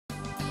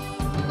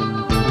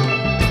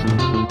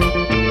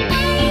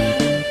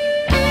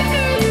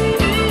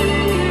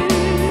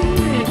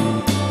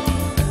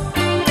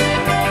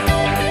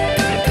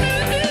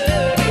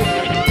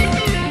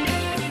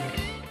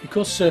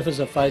Because surfers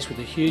are faced with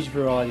a huge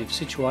variety of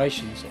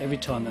situations every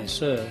time they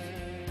serve,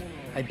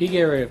 a big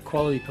area of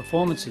quality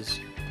performances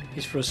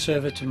is for a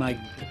server to make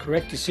the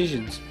correct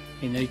decisions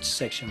in each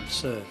section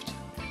served.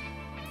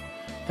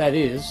 That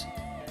is,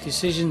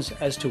 decisions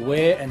as to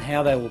where and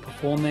how they will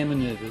perform their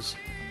manoeuvres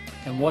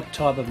and what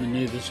type of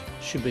manoeuvres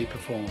should be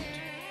performed.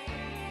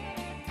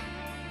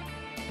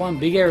 One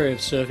big area of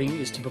surfing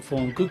is to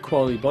perform good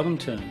quality bottom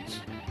turns.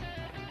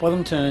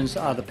 Bottom turns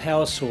are the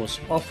power source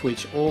off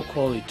which all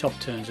quality top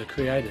turns are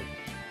created.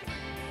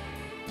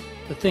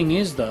 The thing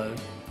is though,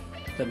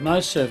 that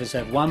most surfers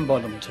have one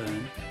bottom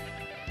turn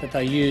that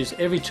they use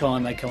every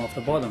time they come off the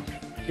bottom,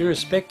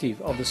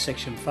 irrespective of the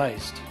section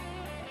faced.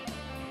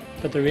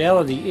 But the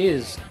reality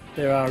is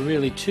there are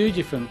really two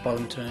different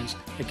bottom turns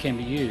that can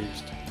be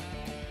used.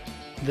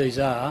 These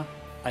are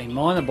a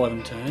minor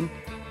bottom turn,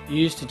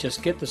 used to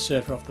just get the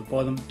surfer off the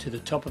bottom to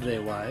the top of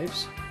their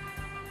waves,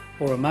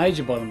 or a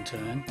major bottom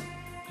turn,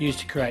 used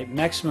to create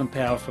maximum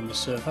power from the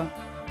surfer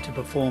to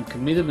perform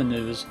committed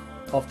manoeuvres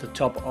off the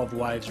top of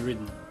waves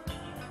ridden.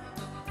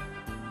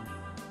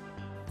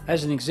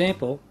 As an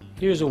example,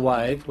 here is a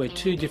wave where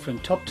two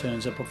different top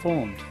turns are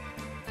performed,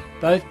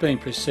 both being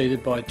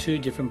preceded by two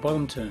different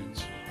bottom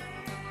turns.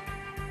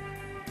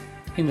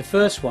 In the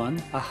first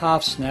one, a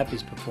half snap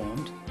is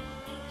performed,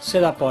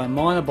 set up by a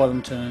minor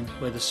bottom turn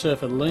where the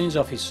surfer leans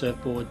off his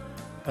surfboard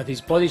but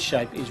his body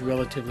shape is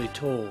relatively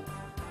tall.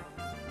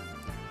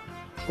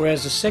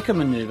 Whereas the second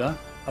manoeuvre,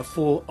 a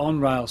full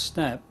on-rail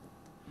snap,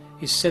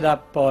 is set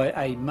up by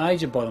a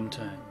major bottom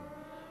turn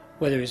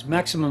where there is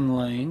maximum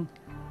lean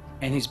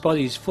and his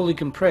body is fully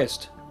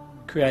compressed,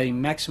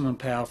 creating maximum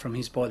power from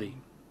his body.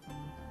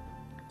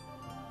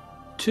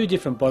 Two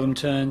different bottom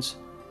turns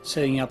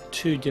setting up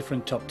two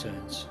different top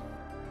turns.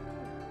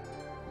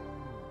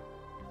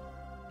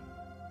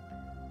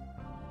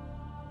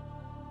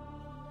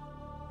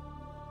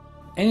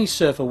 Any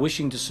surfer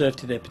wishing to surf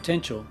to their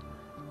potential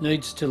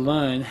needs to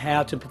learn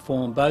how to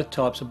perform both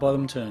types of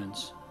bottom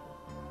turns,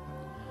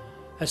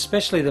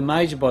 especially the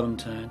major bottom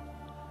turn,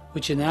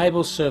 which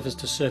enables surfers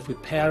to surf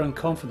with power and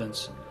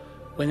confidence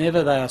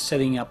whenever they are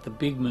setting up the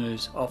big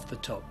moves off the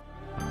top.